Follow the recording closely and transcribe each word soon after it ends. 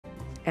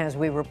As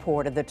we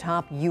reported, the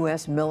top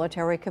U.S.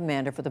 military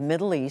commander for the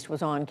Middle East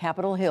was on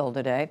Capitol Hill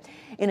today.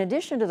 In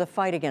addition to the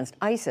fight against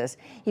ISIS,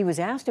 he was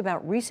asked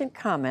about recent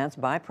comments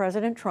by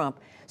President Trump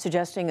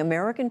suggesting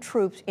American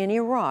troops in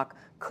Iraq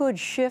could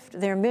shift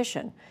their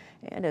mission.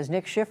 And as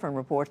Nick Schifrin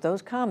reports,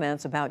 those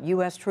comments about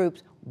U.S.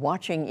 troops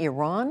watching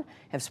Iran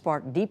have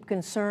sparked deep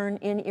concern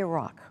in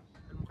Iraq.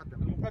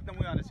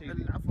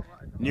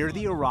 Near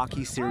the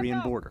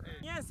Iraqi-Syrian border,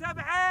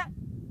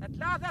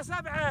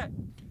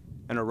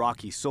 an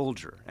Iraqi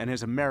soldier and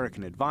his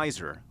American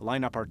advisor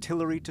line up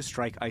artillery to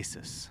strike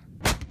ISIS.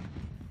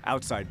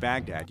 Outside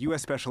Baghdad,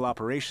 U.S. Special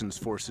Operations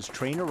Forces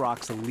train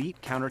Iraq's elite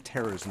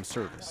counterterrorism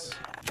service.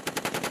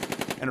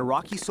 And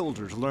Iraqi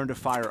soldiers learn to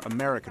fire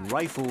American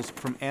rifles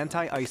from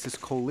anti-ISIS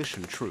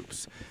coalition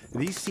troops.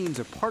 These scenes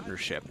of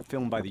partnership,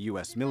 filmed by the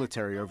U.S.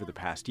 military over the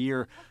past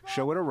year,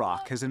 show what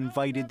Iraq has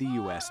invited the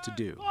U.S. to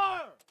do.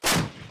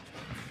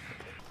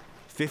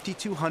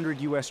 5,200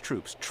 U.S.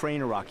 troops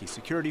train Iraqi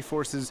security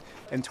forces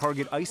and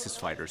target ISIS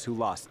fighters who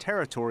lost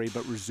territory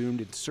but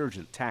resumed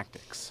insurgent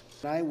tactics.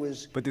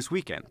 But this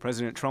weekend,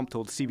 President Trump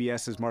told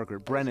CBS's Margaret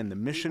Brennan the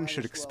mission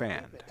should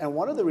expand. And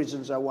one of the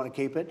reasons I want to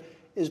keep it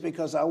is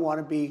because I want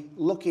to be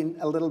looking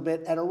a little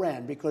bit at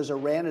Iran, because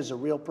Iran is a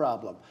real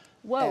problem.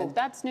 Whoa,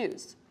 that's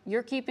news.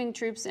 You're keeping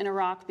troops in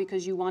Iraq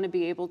because you want to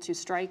be able to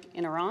strike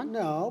in Iran?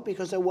 No,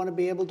 because I want to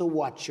be able to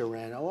watch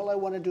Iran. All I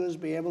want to do is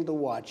be able to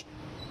watch.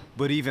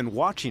 But even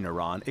watching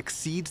Iran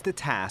exceeds the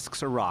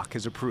tasks Iraq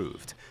has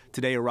approved.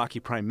 Today, Iraqi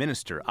Prime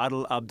Minister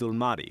Adel Abdul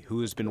Mahdi,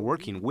 who has been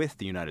working with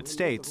the United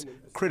States,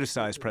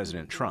 criticized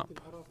President Trump.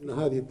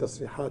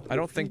 I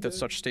don't think that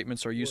such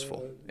statements are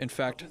useful. In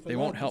fact, they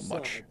won't help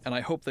much, and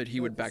I hope that he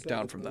would back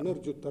down from them.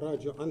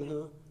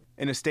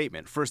 In a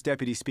statement, First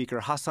Deputy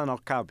Speaker Hassan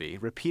Al-Kabi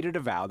repeated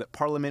a vow that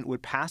Parliament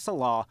would pass a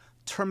law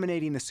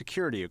terminating the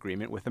security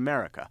agreement with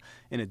America,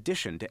 in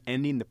addition to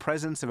ending the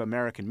presence of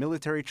American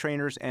military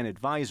trainers and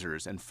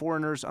advisors and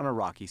foreigners on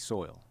Iraqi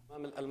soil.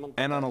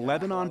 And on a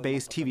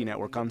Lebanon-based TV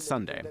network on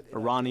Sunday,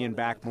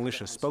 Iranian-backed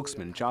militia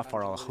spokesman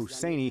Jafar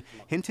al-Husseini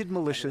hinted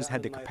militias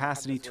had the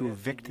capacity to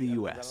evict the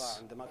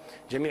U.S.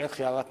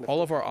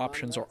 All of our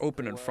options are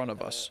open in front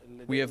of us.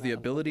 We have the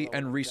ability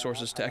and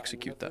resources to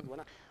execute them.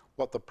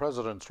 What the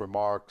president's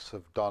remarks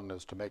have done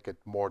is to make it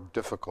more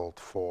difficult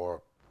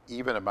for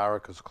even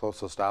America's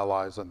closest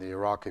allies and the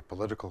Iraqi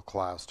political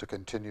class to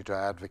continue to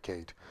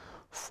advocate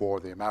for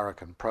the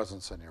American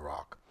presence in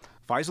Iraq.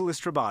 Faisal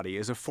Istrabadi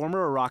is a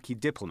former Iraqi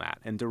diplomat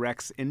and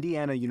directs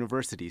Indiana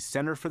University's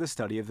Center for the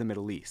Study of the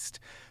Middle East.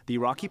 The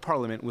Iraqi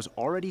parliament was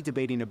already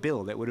debating a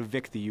bill that would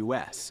evict the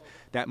U.S.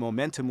 That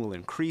momentum will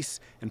increase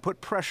and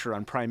put pressure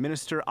on Prime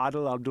Minister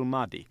Adel Abdul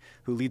Mahdi,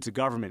 who leads a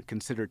government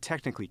considered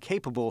technically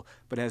capable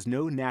but has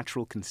no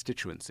natural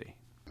constituency.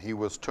 He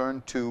was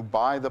turned to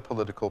by the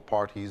political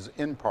parties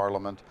in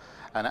Parliament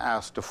and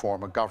asked to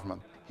form a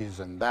government. He's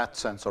in that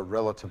sense a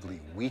relatively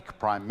weak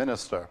prime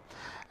minister.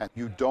 And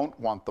you don't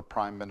want the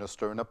prime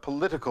minister in a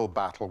political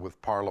battle with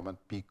Parliament,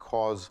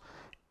 because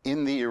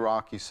in the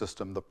Iraqi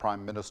system, the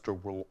prime minister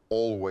will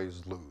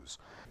always lose.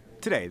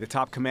 Today, the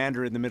top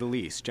commander in the Middle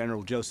East,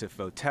 General Joseph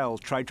Votel,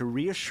 tried to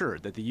reassure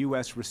that the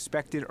U.S.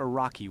 respected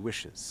Iraqi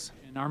wishes.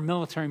 And our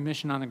military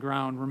mission on the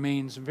ground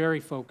remains very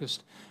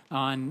focused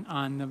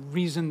on the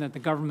reason that the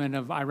government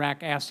of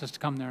Iraq asked us to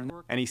come there.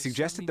 And he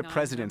suggested the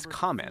president's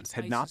comments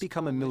had not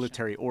become a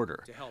military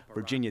order.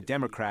 Virginia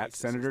Democrat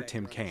Senator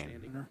Tim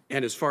Kaine.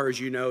 And as far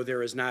as you know,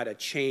 there is not a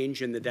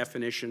change in the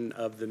definition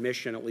of the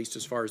mission, at least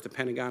as far as the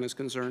Pentagon is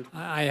concerned?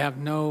 I have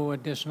no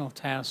additional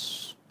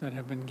tasks that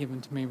have been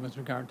given to me with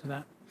regard to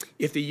that.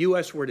 If the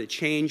U.S. were to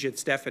change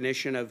its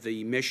definition of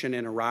the mission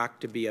in Iraq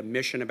to be a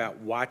mission about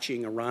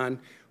watching Iran,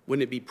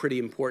 wouldn't it be pretty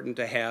important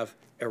to have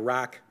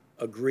Iraq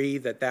agree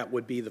that that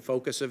would be the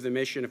focus of the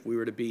mission if we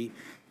were to be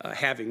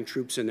having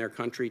troops in their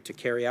country to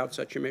carry out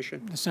such a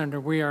mission?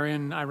 Senator, we are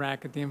in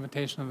Iraq at the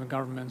invitation of the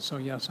government, so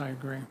yes, I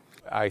agree.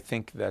 I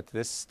think that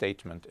this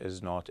statement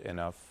is not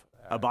enough.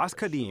 Abbas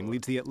Kadim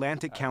leads the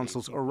Atlantic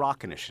Council's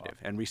Iraq initiative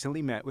and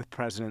recently met with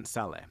President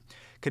Saleh.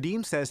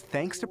 Kadim says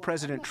thanks to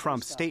President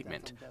Trump's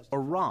statement,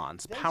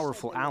 Iran's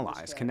powerful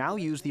allies can now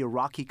use the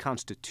Iraqi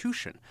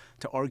constitution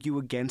to argue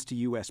against a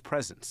U.S.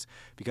 presence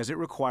because it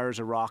requires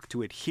Iraq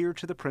to adhere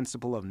to the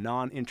principle of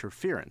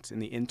non-interference in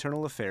the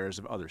internal affairs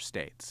of other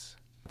states.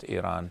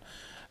 Iran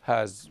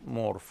has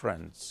more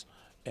friends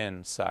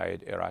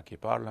inside Iraqi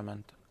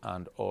parliament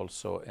and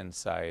also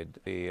inside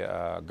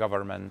the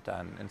government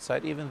and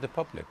inside even the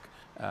public.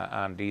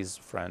 And these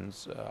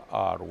friends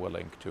are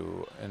willing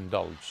to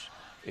indulge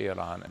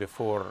Iran.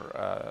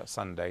 Before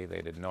Sunday,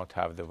 they did not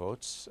have the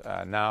votes.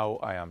 Now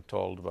I am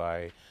told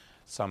by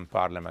some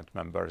parliament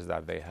members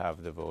that they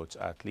have the votes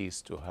at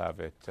least to have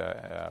it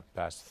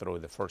passed through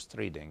the first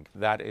reading.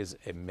 That is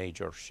a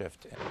major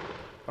shift.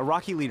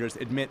 Iraqi leaders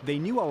admit they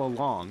knew all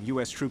along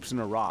U.S. troops in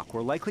Iraq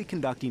were likely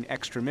conducting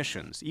extra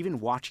missions, even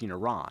watching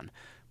Iran.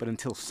 But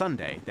until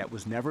Sunday, that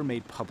was never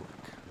made public.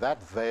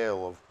 That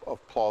veil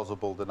of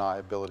plausible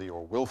deniability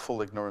or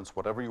willful ignorance,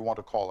 whatever you want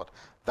to call it,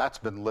 that's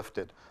been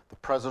lifted. The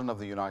President of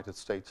the United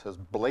States has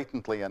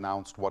blatantly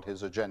announced what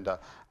his agenda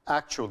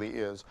actually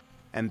is.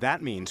 And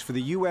that means for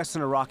the U.S.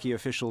 and Iraqi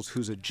officials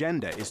whose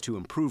agenda is to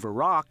improve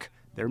Iraq,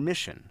 their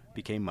mission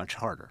became much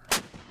harder.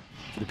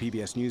 For the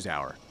PBS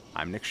NewsHour,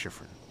 I'm Nick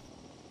Schifrin.